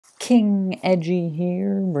King Edgy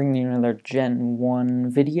here, bringing you another Gen 1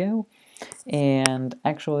 video. And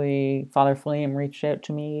actually, Father Flame reached out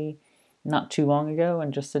to me not too long ago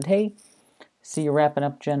and just said, hey, see you wrapping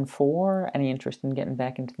up Gen 4. Any interest in getting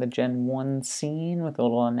back into the Gen 1 scene with a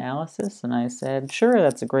little analysis? And I said, sure,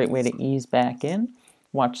 that's a great way to ease back in,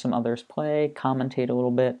 watch some others play, commentate a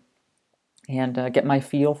little bit, and get my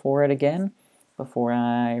feel for it again before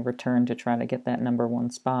I return to try to get that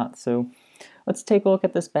 #1 spot. So let's take a look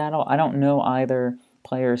at this battle. I don't know either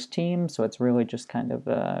player's team, so it's really just kind of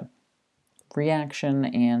a reaction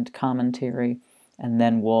and commentary, and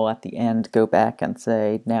then we'll at the end go back and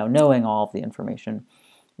say, now knowing all of the information,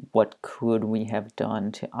 what could we have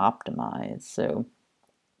done to optimize? So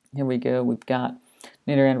here we go. We've got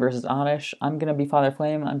Nidoran versus Oddish. I'm going to be Father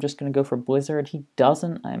Flame. I'm just going to go for Blizzard. He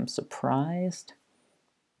doesn't. I'm surprised.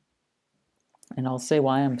 And I'll say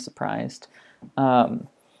why I'm surprised. You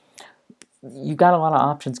got a lot of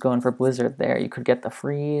options going for Blizzard there. You could get the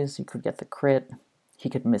freeze, you could get the crit, he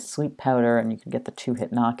could miss Sleep Powder, and you could get the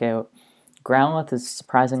 2-hit knockout. Growlithe is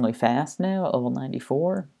surprisingly fast now at level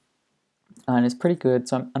 94, and is pretty good,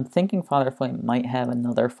 so I'm thinking Father Flame might have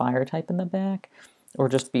another fire type in the back, or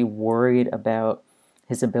just be worried about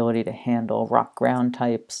his ability to handle rock ground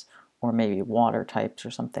types, or maybe water types,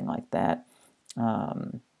 or something like that.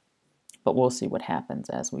 But we'll see what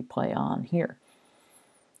happens as we play on here.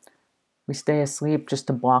 We stay asleep just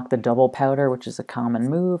to block the double powder, which is a common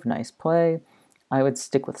move. Nice play. I would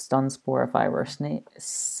stick with Stun Spore if I were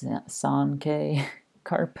Sankey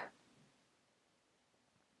Carp.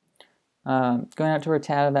 Going out to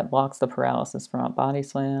Rattata, that blocks the paralysis from a Body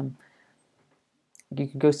Slam. You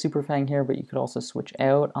could go Super Fang here, but you could also switch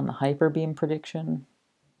out on the Hyper Beam prediction.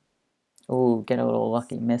 Oh, get a little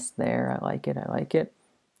lucky miss there. I like it, I like it.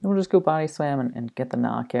 We'll just go Body Slam and get the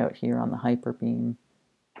knockout here on the Hyper Beam.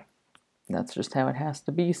 That's just how it has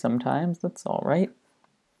to be sometimes. That's all right.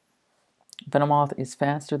 Venomoth is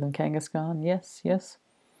faster than Kangaskhan. Yes, yes.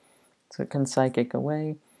 So it can Psychic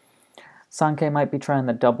away. Sankey might be trying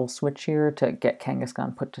the double switch here to get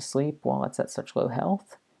Kangaskhan put to sleep while it's at such low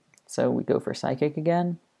health. So we go for Psychic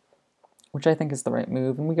again, which I think is the right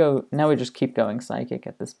move. And now we just keep going Psychic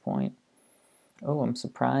at this point. Oh, I'm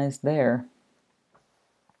surprised there.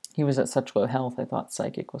 He was at such low health, I thought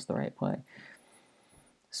Psychic was the right play.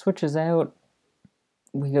 Switches out.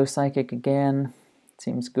 We go Psychic again.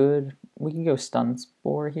 Seems good. We can go Stun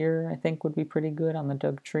Spore here, I think would be pretty good on the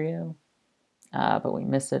Dugtrio. But we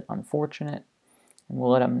miss it, unfortunate. And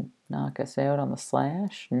we'll let him knock us out on the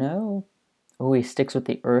Slash. No. Oh, he sticks with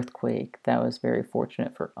the Earthquake. That was very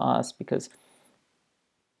fortunate for us because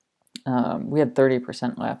we had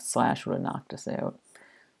 30% left. Slash would have knocked us out.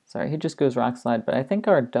 Sorry, he just goes Rock Slide, but I think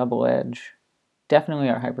our Double Edge, definitely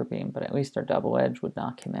our Hyper Beam, but at least our Double Edge would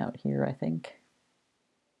knock him out here, I think.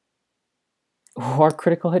 Or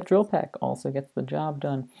Critical Hit Drill Peck also gets the job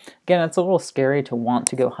done. Again, it's a little scary to want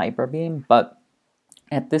to go Hyper Beam, but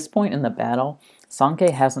at this point in the battle,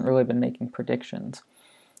 Sankey hasn't really been making predictions.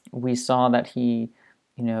 We saw that he,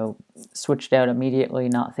 switched out immediately,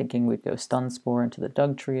 not thinking we'd go Stun Spore into the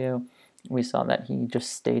Dugtrio. We saw that he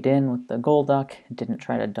just stayed in with the Golduck, didn't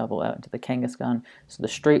try to double out into the Kangaskhan. So the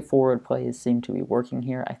straightforward plays seem to be working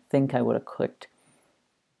here. I think I would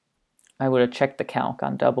have checked the calc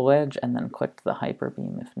on Double Edge and then clicked the Hyper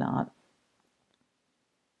Beam if not.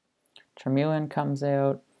 Charmeleon comes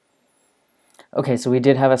out. Okay, so we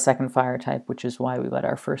did have a second fire type, which is why we let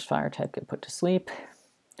our first fire type get put to sleep.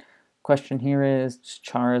 Question here is, does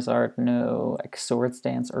Charizard know Swords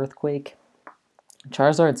Dance Earthquake?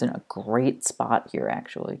 Charizard's in a great spot here,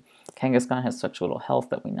 actually. Kangaskhan has such little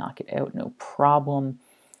health that we knock it out, no problem.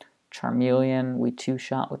 Charmeleon, we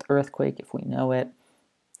two-shot with Earthquake if we know it.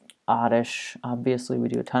 Oddish, obviously we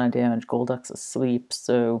do a ton of damage. Golduck's asleep,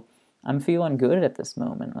 so I'm feeling good at this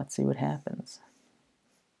moment. Let's see what happens.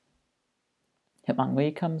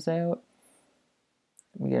 Hitmonlee comes out.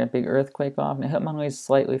 We get a big Earthquake off. Now Hitmonlee's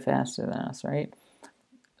slightly faster than us, right?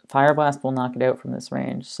 Fire Blast will knock it out from this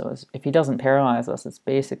range, so if he doesn't paralyze us, it's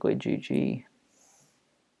basically GG.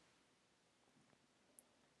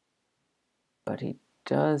 But he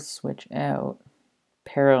does switch out.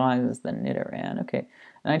 Paralyzes the Nidoran. Okay,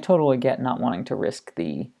 and I totally get not wanting to risk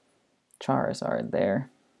the Charizard there,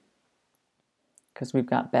 because we've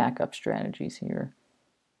got backup strategies here.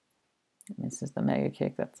 This is the Mega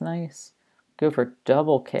Kick, that's nice. Go for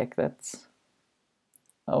Double Kick, that's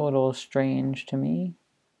a little strange to me.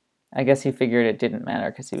 I guess he figured it didn't matter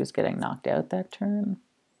because he was getting knocked out that turn.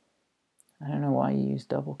 I don't know why you used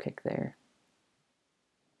Double Kick there.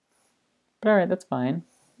 But alright, that's fine.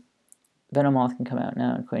 Venomoth can come out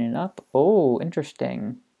now and clean it up. Oh,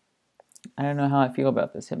 interesting. I don't know how I feel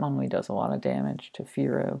about this. Hitmonlee does a lot of damage to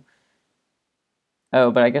Fearow.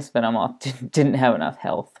 Oh, but I guess Venomoth didn't have enough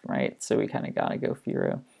health, right? So we kind of gotta go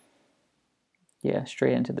Fearow. Yeah,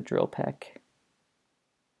 straight into the Drill Peck.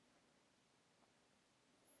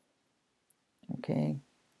 Okay.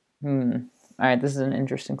 Alright, this is an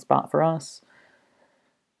interesting spot for us.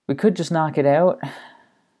 We could just knock it out.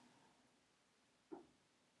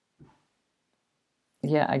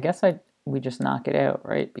 Yeah, I guess we just knock it out,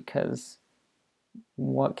 right? Because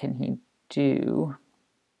what can he do?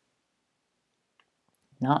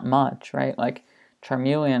 Not much, right? Like,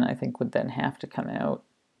 Charmeleon, I think, would then have to come out.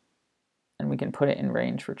 And we can put it in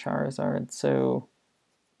range for Charizard. So,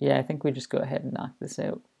 yeah, I think we just go ahead and knock this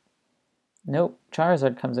out. Nope,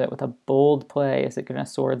 Charizard comes out with a bold play. Is it going to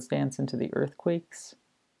Swords Dance into the Earthquakes?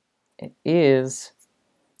 It is.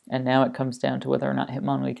 And now it comes down to whether or not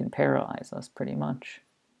Hitmonlee can paralyze us, pretty much.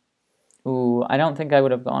 Ooh, I don't think I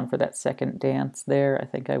would have gone for that second dance there. I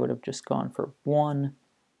think I would have just gone for one.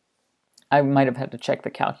 I might have had to check the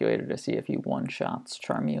calculator to see if he one-shots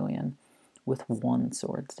Charmeleon with one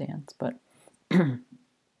Swords Dance, but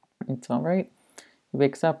it's all right. He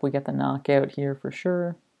wakes up, we get the knockout here for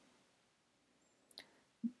sure.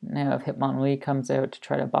 Now if Hitmonlee comes out to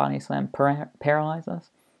try to Body Slam, paralyze us.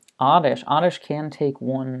 Oddish can take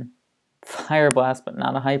one Fire Blast, but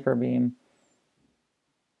not a Hyper Beam.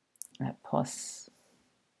 At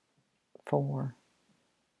 +4.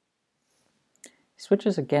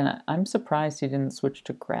 Switches again. I'm surprised he didn't switch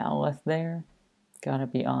to Growlithe there. Gotta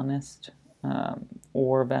be honest.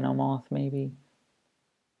 Or Venomoth, maybe.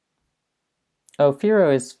 Oh,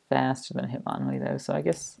 Fearow is faster than Hitmonlee, though, so I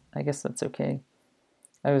guess that's okay.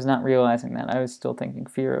 I was not realizing that. I was still thinking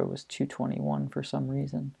Fearow was 221 for some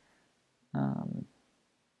reason.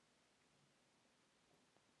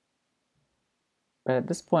 But at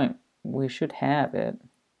this point, we should have it.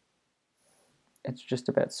 It's just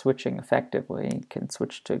about switching effectively. Can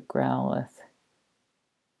switch to Growlithe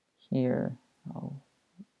here. Oh.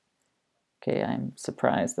 Okay, I'm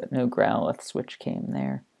surprised that no Growlithe switch came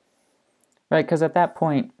there. Right, because at that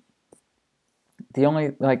point, the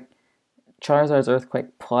only, like, Charizard's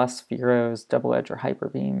Earthquake plus Fearow's Double Edge or Hyper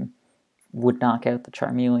Beam would knock out the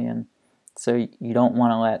Charmeleon. So you don't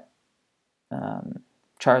want to let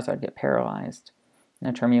Charizard get paralyzed. Now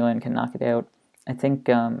Charmeleon can knock it out. I think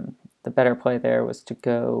the better play there was to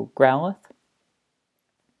go Growlithe.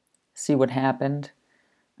 See what happened.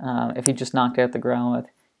 If he just knocked out the Growlithe,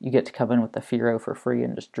 you get to come in with the Fearow for free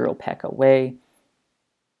and just Drill Peck away.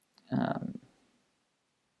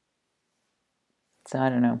 So I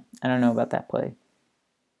don't know. I don't know about that play.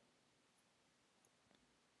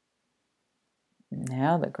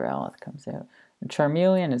 Now the Growlithe comes out. And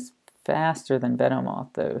Charmeleon is faster than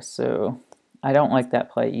Venomoth, though, so I don't like that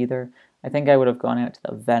play either. I think I would have gone out to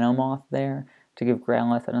the Venomoth there to give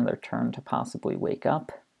Growlithe another turn to possibly wake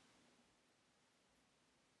up.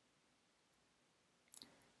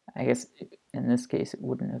 I guess in this case it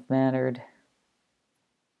wouldn't have mattered.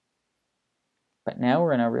 But now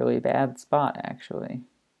we're in a really bad spot, actually.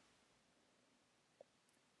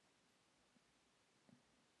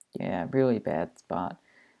 Yeah, really bad spot.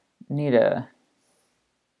 Need a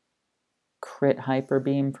crit Hyper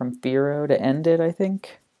Beam from Fearow to end it, I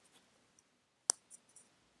think.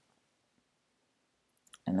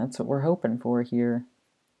 And that's what we're hoping for here.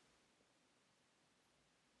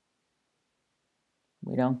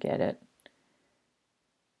 We don't get it.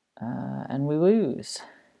 And we lose.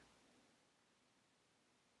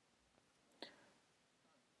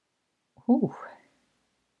 Whew.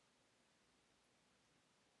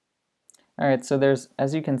 Alright, so there's,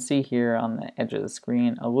 as you can see here on the edge of the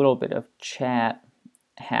screen, a little bit of chat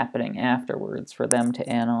happening afterwards for them to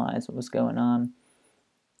analyze what was going on.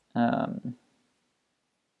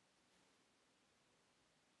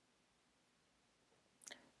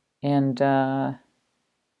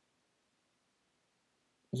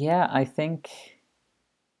 Yeah, I think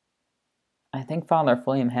Father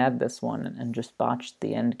Flame had this one and just botched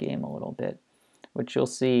the end game a little bit, which you'll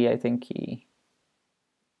see, I think he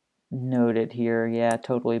noted here. Yeah,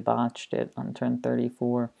 totally botched it on turn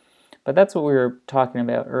 34. But that's what we were talking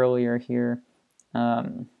about earlier here.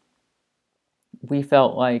 We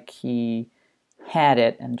felt like he had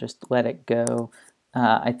it and just let it go.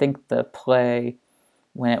 I think the play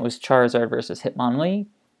when it was Charizard versus Hitmonlee.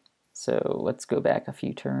 So let's go back a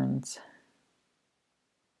few turns.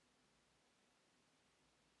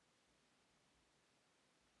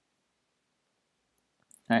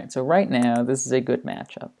 Alright, so right now, this is a good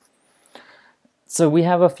matchup. So we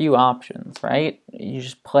have a few options, right? You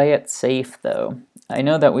just play it safe, though. I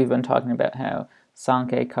know that we've been talking about how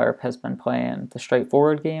Sankey Carp has been playing the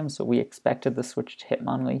straightforward game, so we expected the switch to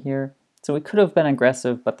Hitmonlee here. So we could have been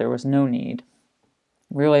aggressive, but there was no need.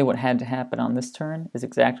 Really what had to happen on this turn is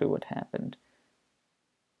exactly what happened.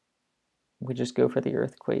 We just go for the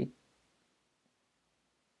Earthquake.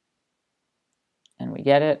 And we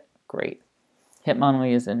get it. Great.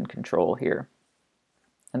 Hitmonlee is in control here.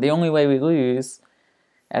 And the only way we lose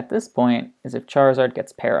at this point is if Charizard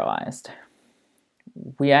gets paralyzed.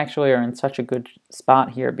 We actually are in such a good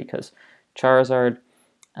spot here because Charizard,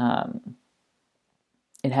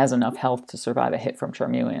 it has enough health to survive a hit from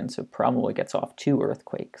Charmeleon, so probably gets off 2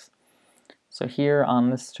 Earthquakes. So here on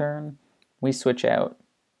this turn, we switch out,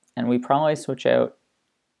 and we probably switch out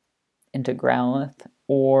into Growlithe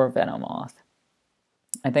or Venomoth.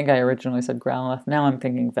 I think I originally said Growlithe. Now I'm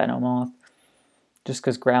thinking Venomoth, just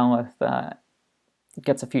because Growlithe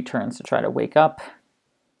gets a few turns to try to wake up.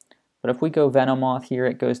 But if we go Venomoth here,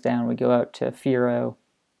 it goes down. We go out to Fearow.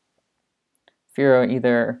 Fearow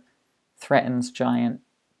either threatens Giant.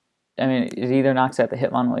 I mean, it either knocks out the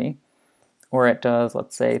Hitmonlee, or it does,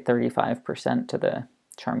 let's say, 35% to the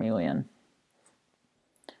Charmeleon.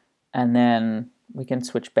 And then we can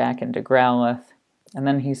switch back into Growlithe, and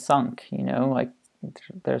then he's sunk, you know, like,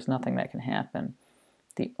 there's nothing that can happen.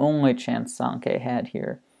 The only chance Sankey had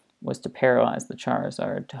here was to paralyze the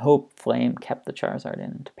Charizard, to hope Flame kept the Charizard in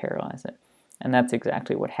and to paralyze it. And that's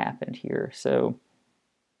exactly what happened here. So,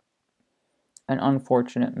 an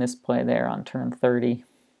unfortunate misplay there on turn 30.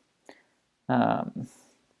 And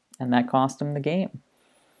that cost him the game.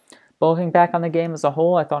 But looking back on the game as a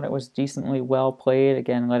whole, I thought it was decently well played.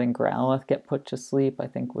 Again, letting Growlithe get put to sleep, I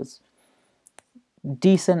think was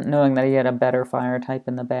decent, knowing that he had a better fire type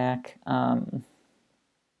in the back.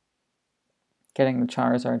 Getting the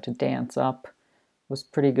Charizard to dance up was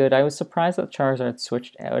pretty good. I was surprised that Charizard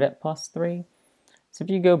switched out at +3. So if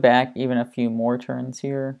you go back even a few more turns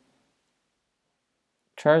here,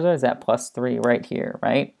 Charizard's at +3 right here,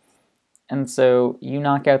 right? And so you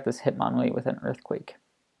knock out this Hitmonlee with an Earthquake.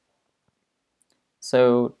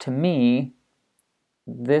 So to me,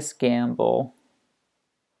 this gamble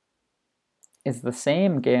is the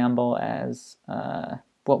same gamble as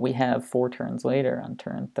what we have 4 turns later on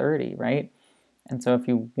turn 30, right? And so if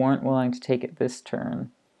you weren't willing to take it this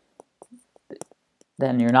turn,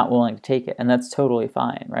 then you're not willing to take it, and that's totally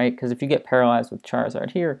fine, right? Because if you get paralyzed with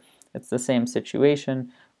Charizard here, it's the same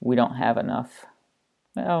situation. We don't have enough.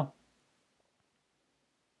 Well,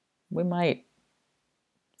 we might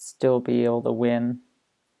still be able to win.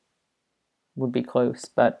 Would be close,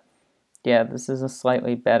 but yeah, this is a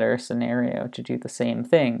slightly better scenario to do the same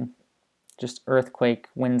thing. Just Earthquake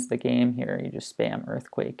wins the game here. You just spam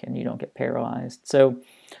Earthquake and you don't get paralyzed. So,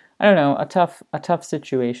 I don't know, a tough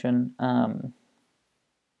situation.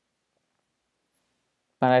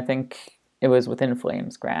 But I think it was within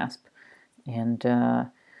Flame's grasp. And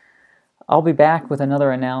I'll be back with another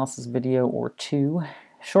analysis video or 2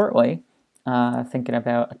 shortly, thinking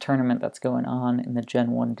about a tournament that's going on in the Gen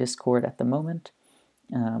 1 Discord at the moment.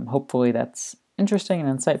 Hopefully that's interesting and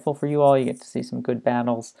insightful for you all. You get to see some good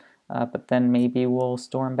battles. But then maybe we'll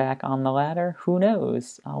storm back on the ladder. Who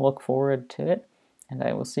knows? I'll look forward to it, and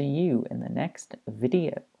I will see you in the next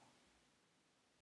video.